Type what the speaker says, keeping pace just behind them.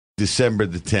December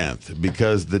the 10th,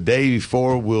 because the day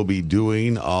before we'll be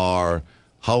doing our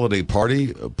holiday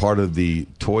party, part of the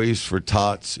Toys for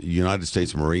Tots United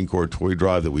States Marine Corps toy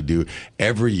drive that we do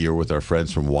every year with our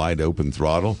friends from Wide Open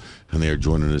Throttle, and they are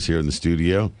joining us here in the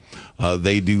studio.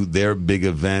 They do their big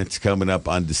event coming up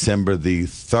on December the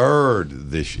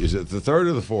 3rd. Is it the 3rd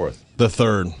or the 4th? The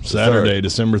 3rd, Saturday, 3rd.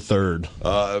 December 3rd.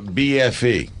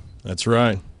 BFE. That's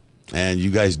right. And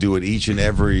you guys do it each and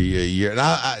every year.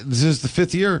 Now, this is the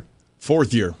 5th year?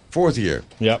 Fourth year.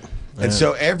 Yep. And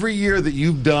so every year that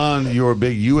you've done your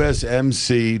big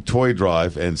USMC toy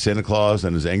drive and Santa Claus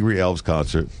and his Angry Elves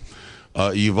concert,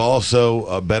 you've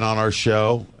also been on our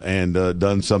show and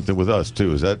done something with us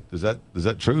too. Is that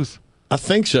truth? I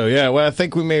think so. Yeah. Well, I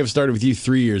think we may have started with you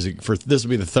 3 years ago. This will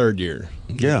be the 3rd year.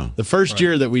 Yeah. The first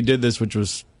year that we did this, which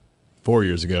was 4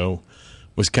 years ago,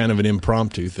 was kind of an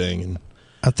impromptu thing, and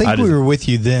I think we were with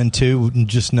you then too, and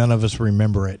just none of us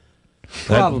remember it.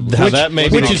 Probably.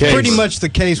 Which is pretty much the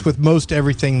case with most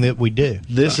everything that we do.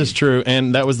 This is true,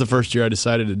 and that was the first year I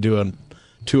decided to do a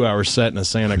 2-hour set in a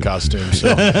Santa costume. So,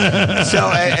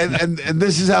 and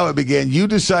this is how it began. You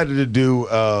decided to do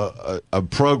a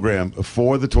program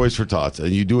for the Toys for Tots,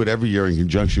 and you do it every year in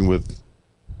conjunction with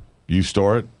You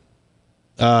Store It?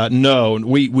 No,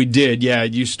 we did. Yeah,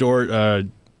 You Store It,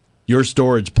 your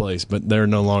storage place, but they're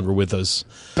no longer with us.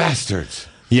 Bastards.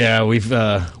 Yeah, we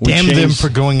damn them for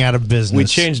going out of business. We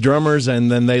changed drummers, and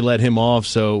then they let him off,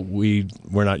 so we're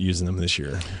not using them this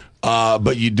year.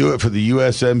 But you do it for the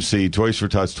USMC Toys for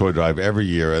Tots toy drive every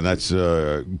year, and that's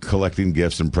collecting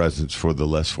gifts and presents for the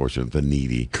less fortunate, the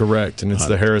needy. Correct, and it's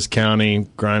the Harris County,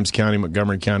 Grimes County,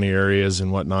 Montgomery County areas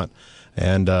and whatnot.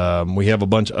 And we have a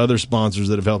bunch of other sponsors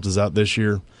that have helped us out this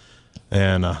year.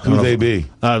 And who they be?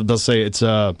 They'll say it's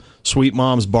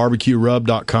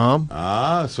SweetMomsBarbecueRub.com.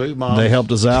 Ah, Sweet Moms. They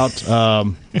helped us out.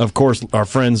 Of course, our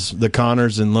friends, the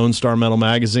Connors and Lone Star Metal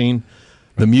Magazine.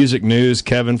 The Music News,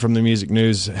 Kevin from the Music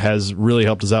News has really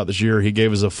helped us out this year. He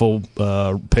gave us a full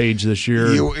page this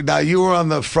year. You were on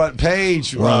the front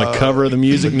page. We're on the cover of the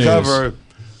Music News. Cover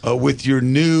with your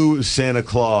new Santa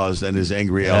Claus and his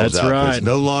Angry Elves That's outfits. right.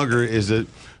 No longer is it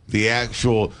the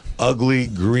actual ugly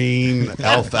green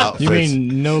elf outfits. You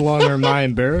mean no longer am I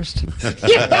embarrassed?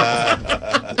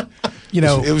 You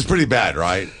know, it was pretty bad,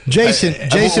 right? Jason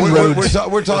Rhodes.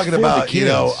 We're talking about,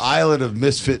 Island of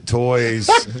Misfit Toys,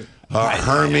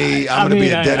 Hermie. I'm going to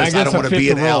be a dentist. I don't want to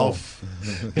be an elf.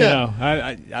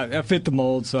 I fit the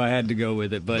mold, so I had to go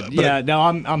with it. But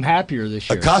I'm happier this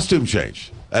year. A costume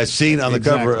change, as seen on the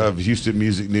cover of Houston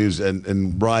Music News.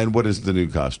 And Brian, what is the new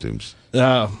costumes?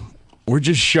 We're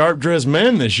just sharp-dressed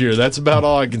men this year. That's about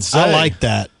all I can say. I like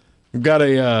that. We've got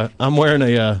I'm wearing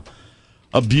a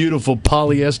beautiful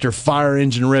polyester fire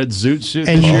engine red zoot suit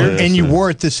this year. And you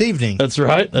wore it this evening. That's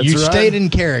right. You stayed in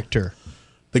character.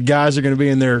 The guys are going to be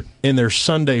in their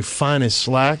Sunday finest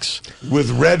slacks with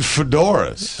red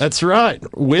fedoras. That's right,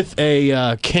 with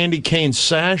a candy cane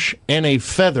sash and a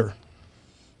feather.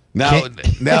 Now.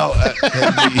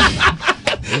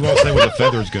 We won't say what the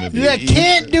feather is going to be. You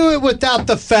can't do it without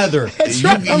the feather. That's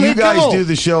right. You guys do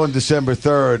the show on December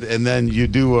 3rd, and then you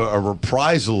do a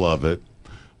reprisal of it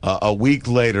a week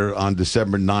later on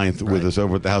December 9th with us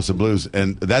over at the House of Blues,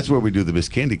 and that's where we do the Miss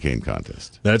Candy Cane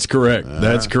contest. That's correct.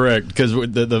 That's correct, because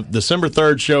the December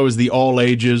 3rd show is the all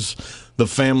ages, the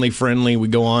family friendly. We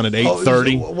go on at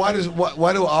 8:30.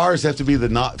 Why do ours have to be the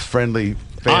not friendly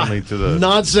family to the?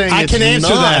 Not saying I can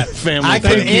answer that. Family. I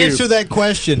can answer that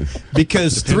question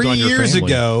because 3 years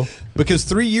ago. Because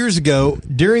 3 years ago,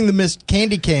 during the Miss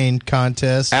Candy Cane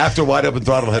contest, after Wide Open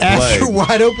Throttle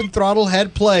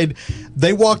had played,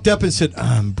 they walked up and said,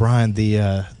 "Brian,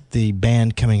 the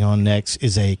band coming on next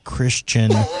is a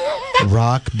Christian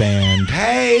rock band.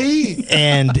 Hey,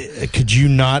 and could you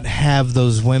not have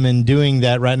those women doing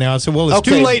that right now?" I said, "Well, it's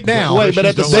too late now. Wait,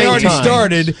 but they already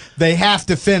started. They have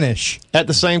to finish." At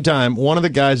the same time, one of the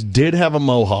guys did have a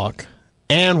mohawk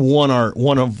and won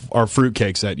one of our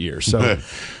fruitcakes that year. So.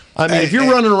 I mean, if you're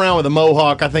running around with a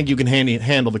mohawk, I think you can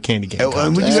handle the candy cane contest.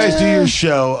 And when you guys do your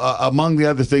show, among the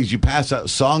other things, you pass out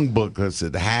song booklets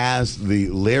that has the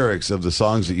lyrics of the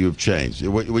songs that you have changed.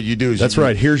 What you do is that's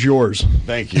right. Here's yours.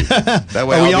 Thank you. That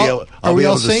way I'll be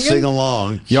able to sing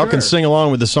along. Y'all can sing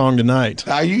along with the song tonight.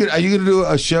 Are you going to do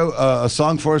a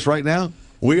song for us right now?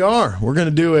 We are. We're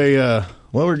going to do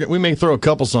we may throw a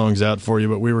couple songs out for you,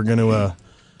 but we were going to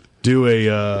do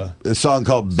a song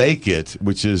called Bake It,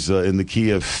 which is in the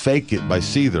key of Fake It by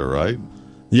Seether, right?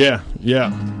 Yeah.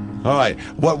 All right.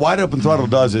 What Wide Open Throttle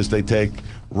does is they take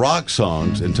rock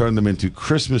songs and turn them into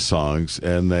Christmas songs,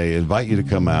 and they invite you to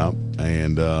come out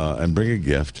and bring a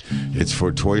gift. It's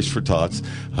for Toys for Tots.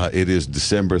 It is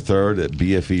December 3rd at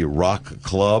BFE Rock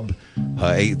Club,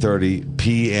 8:30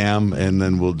 p.m., and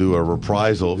then we'll do a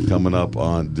reprisal coming up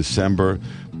on December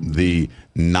the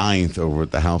 9th over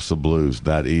at the House of Blues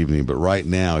that evening. But right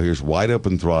now, here's Wide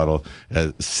Open Throttle,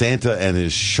 Santa and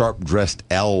his sharp-dressed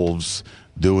elves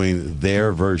doing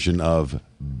their version of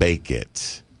Bake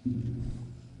It.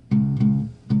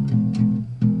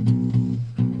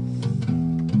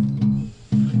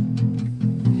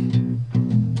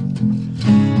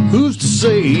 Who's to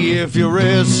say if your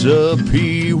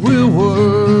recipe will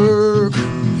work?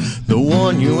 The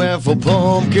one you have for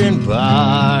pumpkin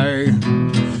pie.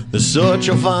 There's such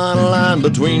a fine line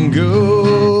between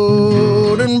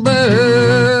good and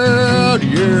bad,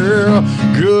 yeah.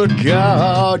 Good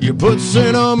God, you put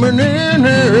cinnamon in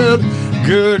it.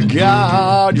 Good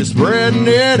God, you're spreading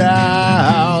it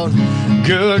out.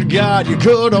 Good God, you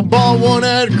could have bought one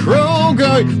at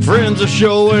Kroger. Friends are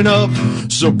showing up,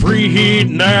 so preheat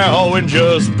now and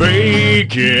just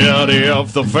bake it.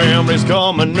 If the family's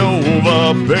coming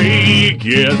over, bake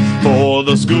it for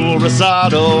the school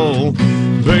recital.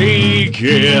 Bake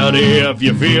it if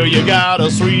you feel you got a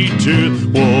sweet tooth.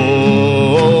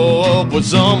 Whoa, put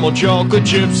some more chocolate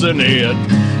chips in it.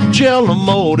 Jello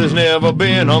mold has never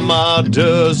been on my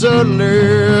dessert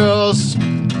list.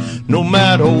 No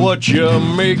matter what you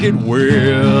make it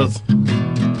with,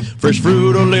 fresh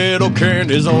fruit or little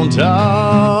candies on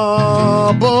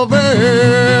top of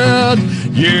it.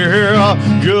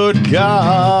 Yeah, good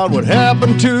God, what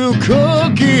happened to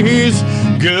cookies?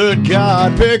 Good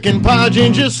God, pecan pie,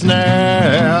 ginger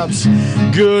snaps.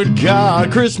 Good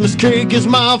God, Christmas cake is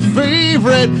my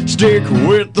favorite. Stick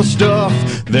with the stuff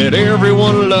that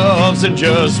everyone loves and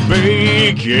just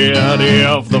bake it.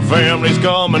 If the family's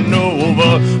coming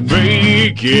over,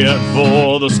 bake it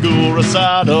for the school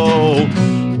recital.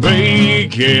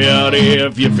 Bake it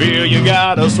if you feel you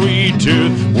got a sweet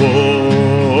tooth.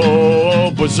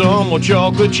 Whoa, put some more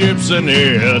chocolate chips in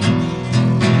it.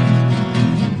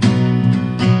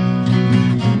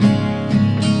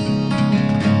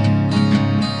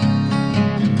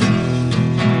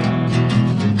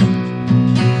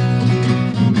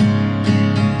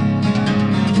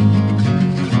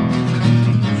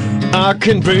 I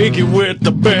can bake it with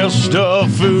the best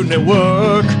of Food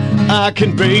Network. I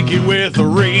can bake it with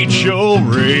Rachel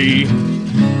Ray.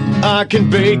 I can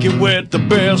bake it with the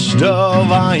best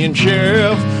of Iron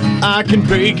Chef. I can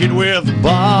bake it with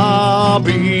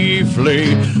Bobby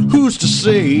Flay. Who's to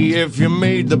say if you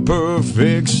made the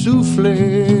perfect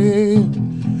souffle?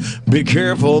 Be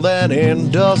careful that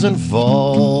it doesn't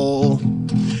fall.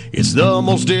 It's the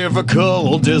most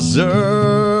difficult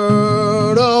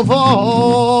dessert of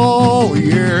all,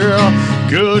 yeah.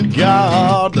 Good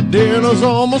God, the dinner's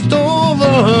almost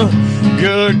over.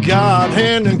 Good God,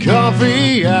 handing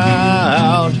coffee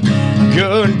out.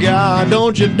 Good God,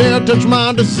 don't you dare touch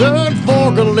my dessert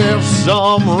fork or leave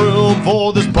some room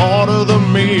for this part of the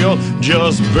meal.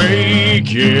 Just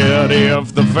bake it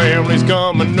if the family's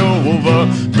coming over.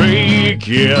 Bake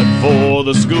it for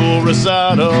the school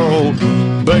recital.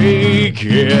 Bake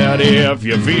it if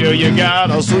you feel you got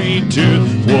a sweet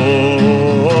tooth.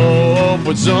 Whoa,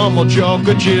 put some more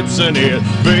chocolate chips in it.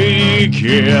 Bake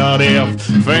it if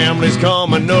family's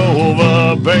coming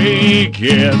over. Bake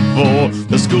it for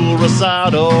the school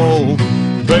recital.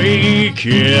 Bake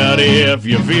it if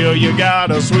you feel you got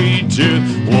a sweet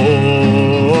tooth.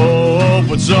 Whoa,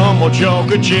 put some more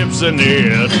chocolate chips in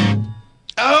it.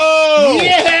 Oh!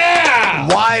 Yeah!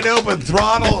 Wide Open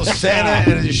Throttle,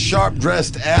 Santa and his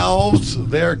sharp-dressed elves.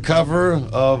 Their cover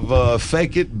of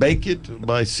Fake It, Bake It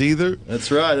by Seether.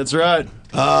 That's right, that's right.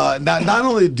 Not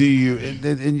only do you,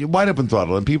 in Wide Open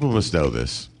Throttle, and people must know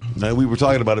this. Now, we were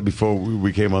talking about it before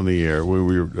we came on the air, when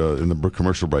we were in the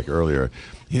commercial break earlier.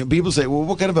 You know, people say, well,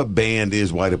 what kind of a band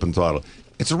is Wide Open Throttle?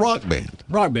 It's a rock band.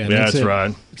 Rock band. Yeah, that's it.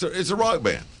 right. It's a rock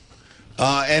band.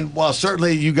 And while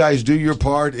certainly you guys do your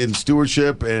part in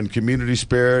stewardship and community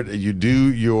spirit, you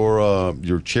do your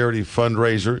charity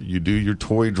fundraiser, you do your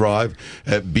toy drive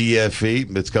at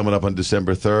BFE. It's coming up on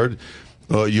December 3rd.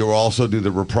 You also do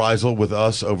the reprisal with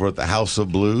us over at the House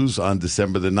of Blues on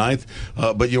December the 9th.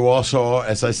 But you also are,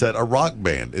 as I said, a rock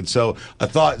band. And so I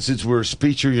thought, since we're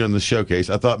featuring you in the showcase,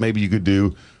 I thought maybe you could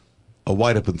do a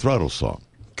Wide Open Throttle song.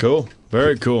 Cool.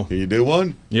 Very cool. Can you do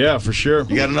one? Yeah, for sure.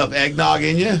 You got enough eggnog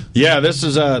in you? Yeah, this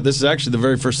is actually the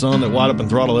very first song that Wide Open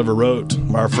Throttle ever wrote.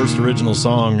 Our first original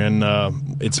song, and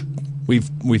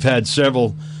we've had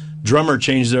several drummer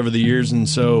changes over the years, and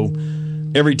so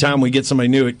every time we get somebody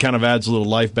new, it kind of adds a little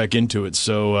life back into it.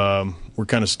 So we're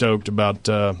kind of stoked about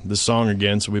this song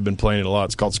again, so we've been playing it a lot.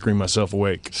 It's called Scream Myself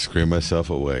Awake. Scream Myself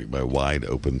Awake by Wide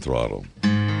Open Throttle.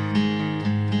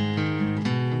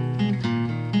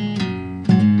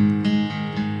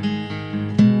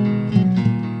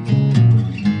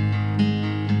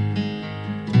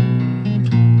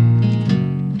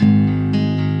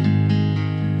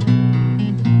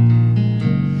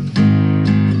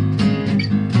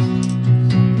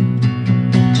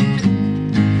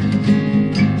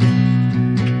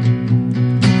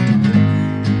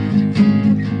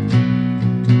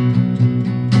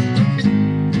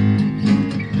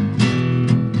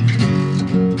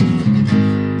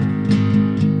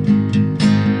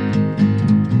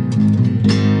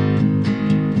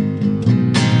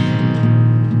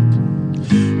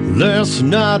 Last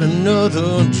night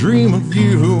another dream of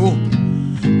you,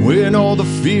 when all the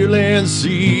feelings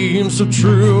seem so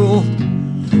true.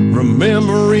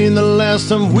 Remembering the last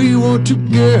time we were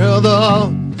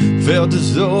together, felt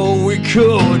as though we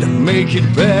could make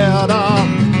it better.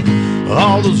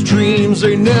 All those dreams,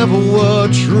 they never were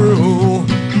true.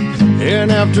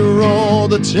 And after all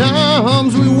the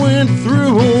times we went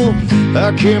through,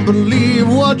 I can't believe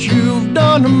what you've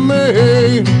done to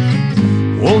me.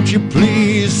 Won't you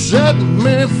please set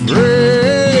me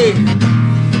free?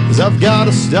 'Cause I've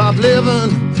gotta stop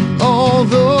living all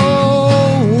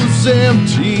those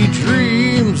empty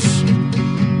dreams.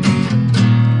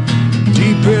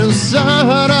 Deep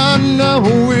inside I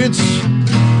know it's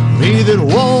me that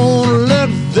won't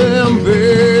let them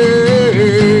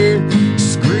be.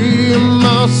 Scream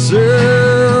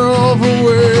myself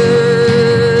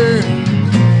away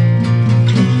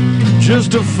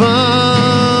just to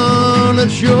find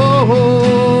that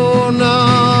you're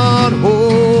not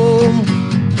home.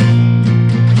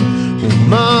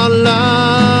 My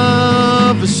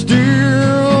life is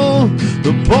still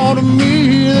the part of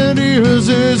me that is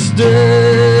at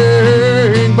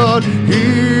stake. But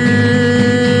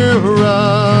here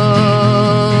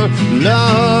I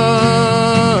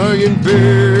lie in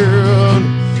bed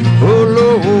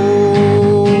alone.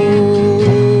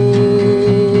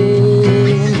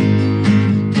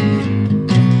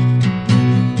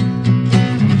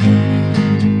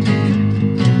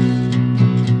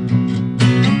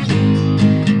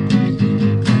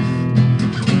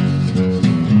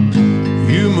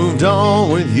 On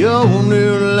with your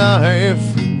new life,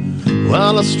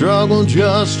 while I struggle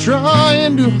just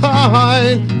trying to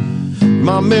hide.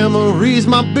 My memory's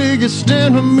my biggest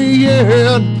enemy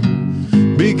yet,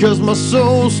 because my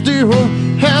soul still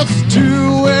has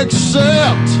to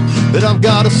accept that I've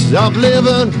got to stop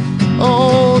living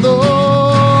all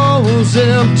those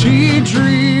empty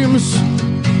dreams.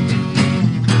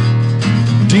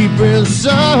 Deep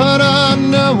inside I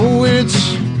know it's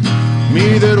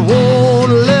me that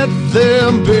won't let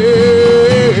them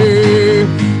be.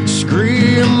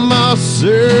 Scream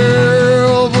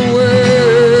myself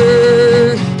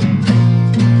away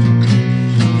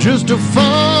just to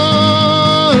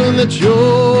find that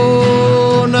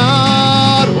you're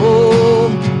not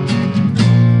home.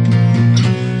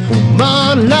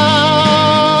 My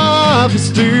life is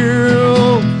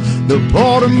still the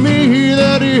part of me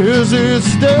that is at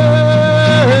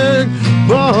stake.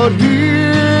 But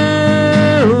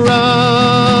here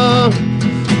I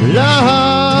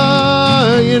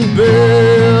lie in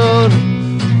bed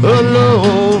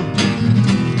alone.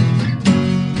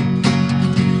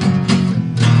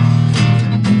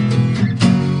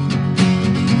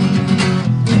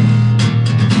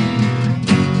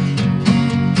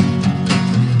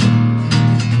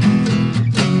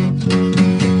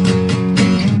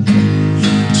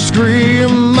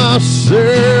 Scream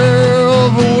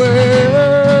myself away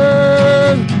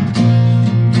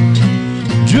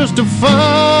just to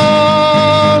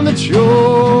find that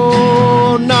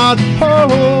you're not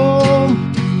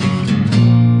home.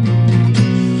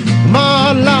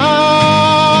 My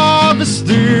life is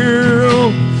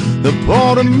still the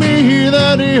part of me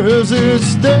that is at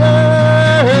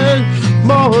stake.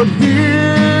 But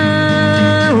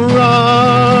here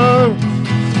I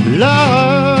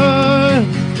lie.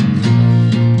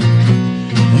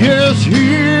 Yes,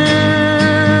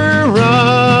 here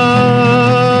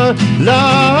I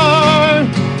lie.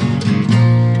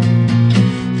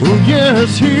 Oh,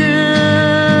 yes,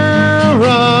 here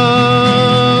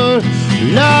I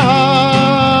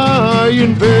lie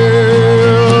in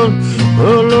bed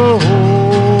alone.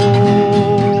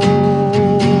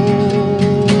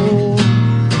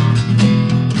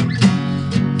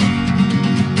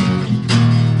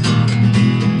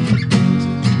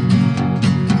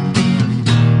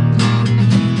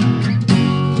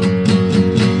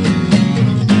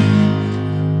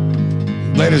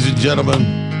 Ladies and gentlemen,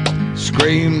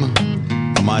 Scream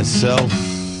myself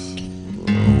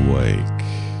awake.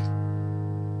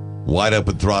 Wide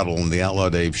Open Throttle in the Outlaw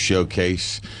Dave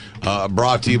Showcase.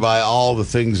 Brought to you by all the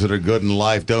things that are good in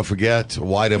life. Don't forget,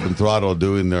 Wide Open Throttle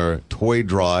doing their toy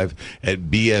drive at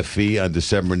BFE on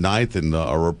December 9th, and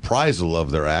a reprisal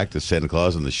of their act, the Santa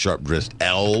Claus and the Sharp-Dressed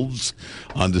Elves,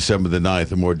 on December the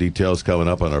 9th. And more details coming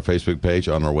up on our Facebook page,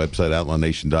 on our website,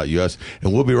 outlawnation.us.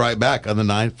 And we'll be right back on the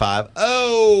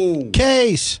 950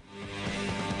 Case.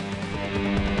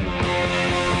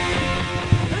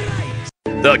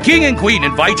 The King and Queen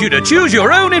invite you to choose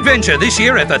your own adventure this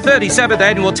year at the 37th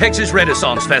Annual Texas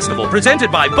Renaissance Festival,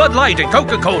 presented by Bud Light and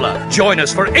Coca-Cola. Join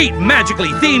us for 8 magically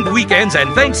themed weekends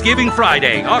and Thanksgiving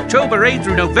Friday, October 8th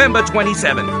through November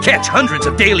 27th. Catch hundreds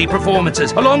of daily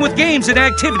performances, along with games and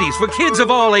activities for kids of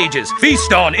all ages.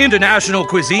 Feast on international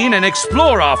cuisine and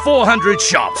explore our 400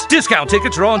 shops. Discount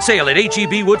tickets are on sale at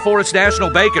H-E-B Wood Forest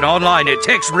National Bank and online at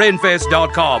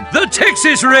TexRenFest.com. The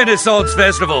Texas Renaissance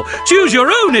Festival. Choose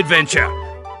your own adventure.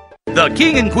 The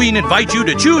King and Queen invite you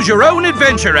to choose your own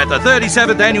adventure at the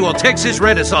 37th Annual Texas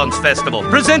Renaissance Festival,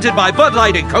 presented by Bud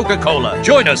Light and Coca-Cola.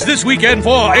 Join us this weekend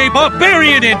for a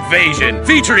barbarian invasion,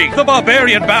 featuring the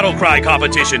Barbarian Battle Cry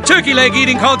competition, turkey leg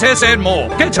eating contest, and more.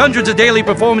 Catch hundreds of daily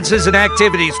performances and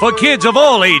activities for kids of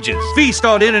all ages. Feast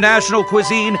on international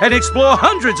cuisine and explore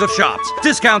hundreds of shops.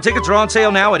 Discount tickets are on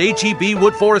sale now at H-E-B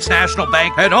Wood Forest National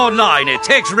Bank and online at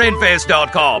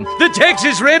TexRenFest.com. The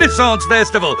Texas Renaissance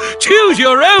Festival. Choose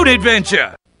your own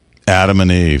adventure. Adam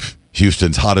and Eve,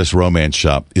 Houston's hottest romance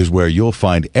shop, is where you'll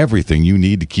find everything you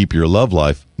need to keep your love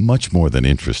life much more than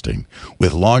interesting.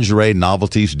 With lingerie,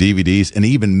 novelties, DVDs, and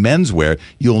even menswear,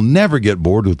 you'll never get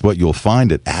bored with what you'll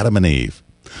find at Adam and Eve.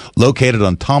 Located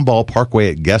on Tomball Parkway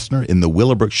at Gessner in the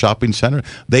Willowbrook Shopping Center,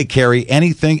 they carry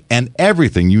anything and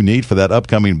everything you need for that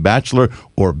upcoming bachelor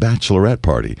or bachelorette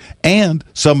party, and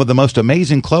some of the most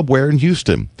amazing clubwear in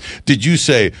Houston. Did you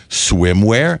say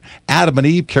swimwear? Adam and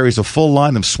Eve carries a full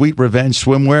line of Sweet Revenge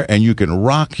swimwear, and you can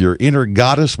rock your inner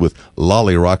goddess with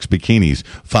Lolly Rocks bikinis,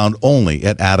 found only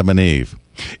at Adam and Eve.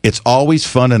 It's always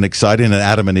fun and exciting at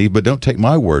Adam and Eve, but don't take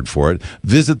my word for it.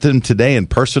 Visit them today in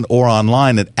person or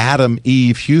online at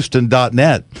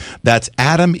AdamEveHouston.net. That's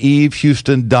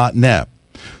AdamEveHouston.net.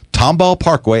 Tomball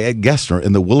Parkway at Gessner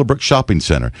in the Willowbrook Shopping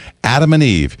Center. Adam and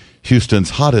Eve,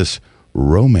 Houston's hottest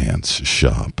romance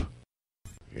shop.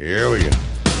 Here we go.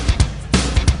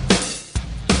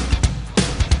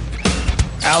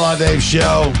 Outlaw Dave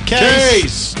Show.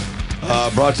 Case.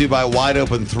 Brought to you by Wide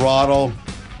Open Throttle.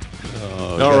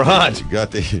 All right.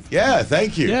 Yeah,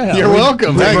 thank you. Yeah. You're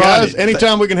welcome. Hey, guys,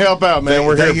 anytime we can help out, man,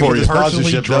 we're here Thank you for the you.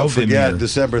 sponsorship. Don't drove in forget, here.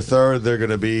 December 3rd, they're going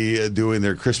to be doing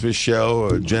their Christmas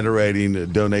show, generating a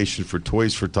donation for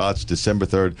Toys for Tots. December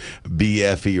 3rd,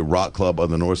 BFE Rock Club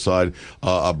on the north side.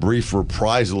 A brief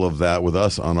reprisal of that with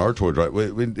us on our toy drive.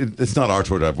 It's not our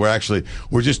toy drive.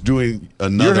 We're just doing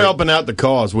another. You're helping out the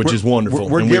cause, which is wonderful.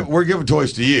 We're giving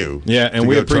toys to you. Yeah, and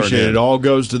we appreciate it. It all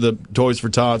goes to the Toys for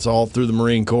Tots, all through the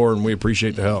Marine Corps, and we appreciate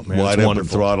the help, man. Wide It's Open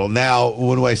wonderful. Throttle. Now,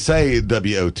 when I say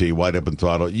WOT, Wide Open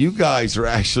Throttle, you guys are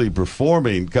actually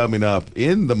performing coming up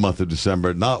in the month of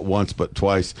December, not once but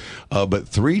twice, but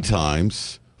 3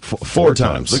 times. Four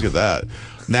times. Look at that.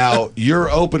 Now, you're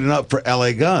opening up for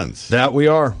LA Guns. That we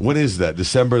are. When is that?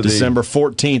 December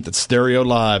 14th at Stereo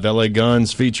Live, LA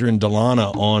Guns, featuring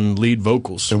Delana on lead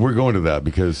vocals. And we're going to that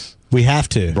because We have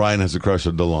to. Brian has a crush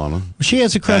on Delana. She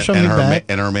has a crush on me her back.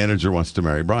 and her manager wants to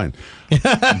marry Brian.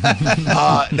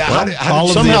 Now,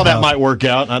 Somehow that might work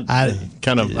out. I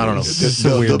don't know.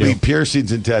 There'll be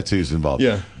piercings and tattoos involved.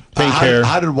 Yeah. Pink hair.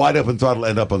 How did Wide Open Throttle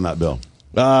end up on that bill?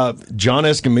 John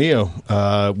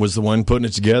Escamillo was the one putting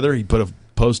it together. He put a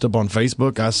post up on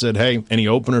Facebook. I said, hey, any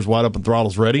openers, Wide Open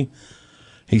Throttle's ready.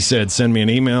 He said, send me an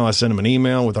email. I sent him an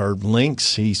email with our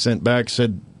links. He sent back,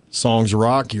 said, songs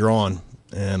rock, you're on.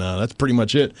 And that's pretty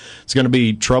much it. It's going to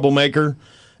be Troublemaker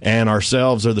and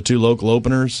ourselves are the 2 local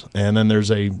openers. And then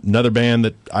there's another band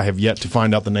that I have yet to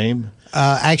find out the name.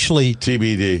 Actually,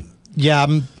 TBD. Yeah,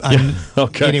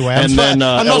 okay. Anyway, I'm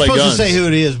not LA supposed Guns. to say who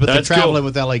it is, but That's they're traveling cool.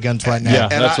 with LA Guns right now. Yeah,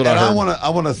 that's what I heard. I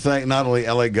want to thank not only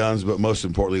LA Guns, but most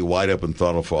importantly, Wide Open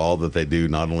Throttle for all that they do,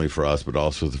 not only for us, but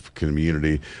also the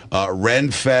community.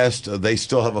 Renfest, they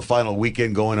still have a final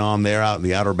weekend going on there out in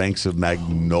the Outer Banks of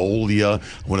Magnolia.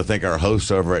 I want to thank our hosts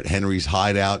over at Henry's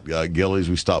Hideout, Gillies.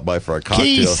 We stopped by for our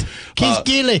cocktail. Keith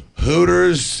Gilly.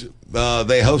 Hooters.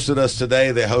 They hosted us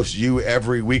today. They host you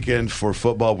every weekend for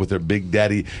football with their Big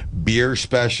Daddy beer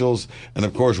specials. And,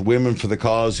 of course, Women for the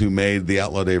Cause, who made the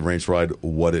Outlaw Dave Ranch Ride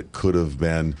what it could have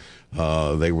been.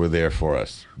 They were there for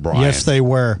us. Brian. Yes, they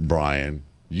were. Brian,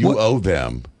 you owe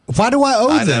them Why do I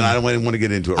owe them? I don't want to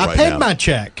get into it I right now. paid my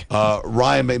check.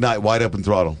 Ryan McKnight, Wide Open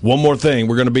Throttle. One more thing.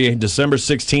 We're going to be December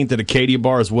 16th at Acadia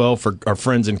Bar as well for our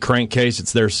friends in Crankcase.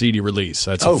 It's their CD release.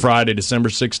 That's a Friday, December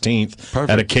 16th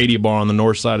at Acadia Bar on the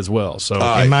north side as well. So,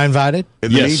 Am I invited?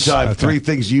 In the Yes. meantime, 3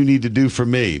 things you need to do for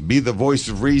me. Be the voice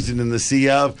of reason in the sea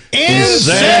of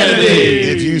Insanity.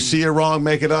 If you see a wrong,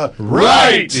 make it a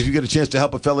right. If you get a chance to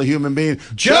help a fellow human being,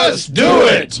 Just do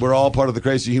it. We're all part of the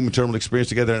crazy human terminal experience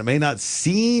together, and it may not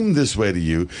seem this way to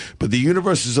you, but the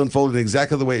universe is unfolding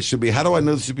exactly the way it should be. How do I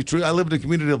know this to be true? I live in a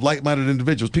community of like-minded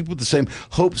individuals, people with the same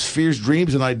hopes, fears,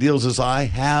 dreams, and ideals as I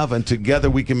have, and together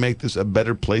we can make this a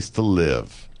better place to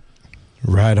live.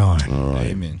 Right on. All right.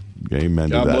 Amen. Amen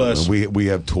God to that. bless. We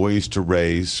have toys to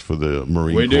raise for the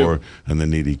Marine We do. Corps and the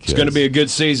needy kids. It's going to be a good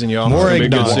season, y'all. More It's gonna be a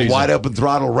good eggnog. season. Wide Open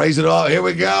Throttle. Raise it all. Here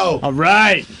we go. All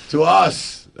right. To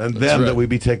us and them right. that we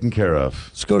be taken care of.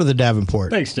 Let's go to the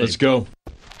Davenport. Thanks, Dave. Let's go.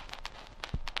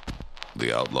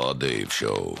 The Outlaw Dave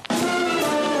Show.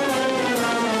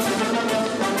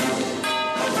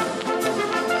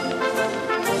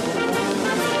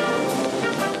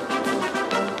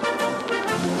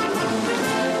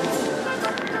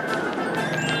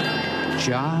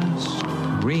 Just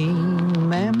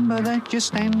remember that you're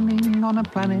standing on a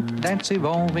planet that's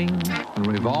evolving and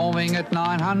revolving at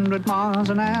 900 miles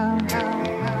an hour.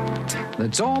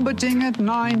 That's orbiting at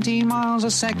 90 miles a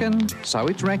second, so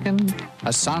it's reckoned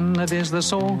a sun that is the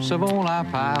source of all our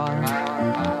power.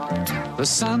 The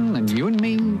sun and you and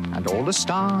me and all the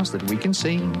stars that we can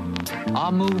see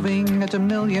are moving at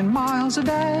 1,000,000 miles a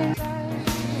day.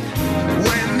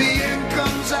 When the end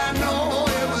comes, I know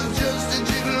it was just a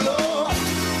gigolo.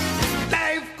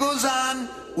 Life goes on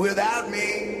without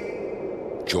me.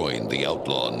 Join the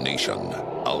Outlaw Nation.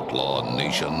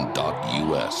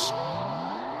 OutlawNation.us.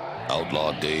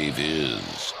 Outlaw Dave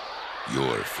is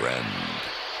your friend.